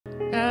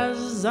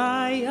as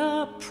I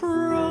approach.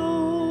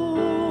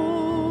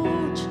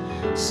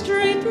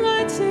 Street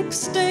lights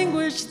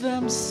extinguish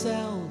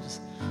themselves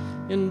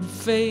in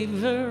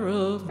favor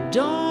of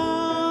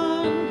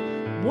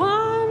dawn,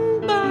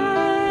 one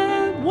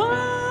by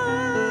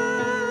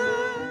one.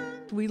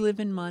 We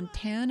live in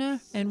Montana,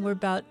 and we're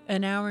about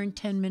an hour and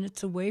 10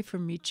 minutes away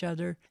from each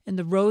other, and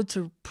the roads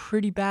are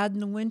pretty bad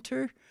in the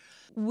winter.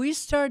 We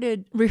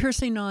started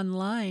rehearsing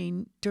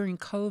online during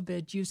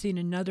COVID using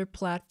another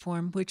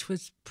platform, which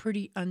was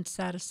pretty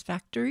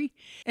unsatisfactory.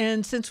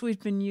 And since we've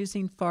been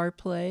using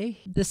FarPlay,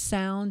 the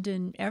sound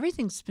and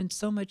everything's been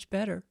so much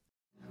better.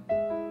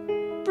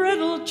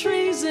 Brittle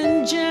trees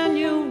in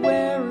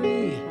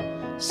January,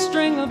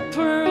 string of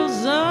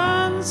pearls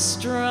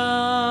unstrung.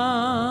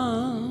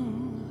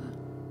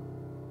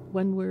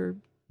 When we're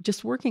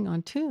just working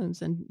on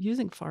tunes and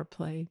using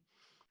FarPlay,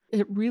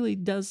 it really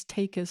does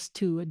take us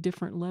to a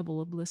different level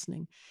of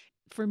listening.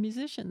 For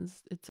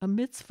musicians, it's a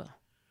mitzvah.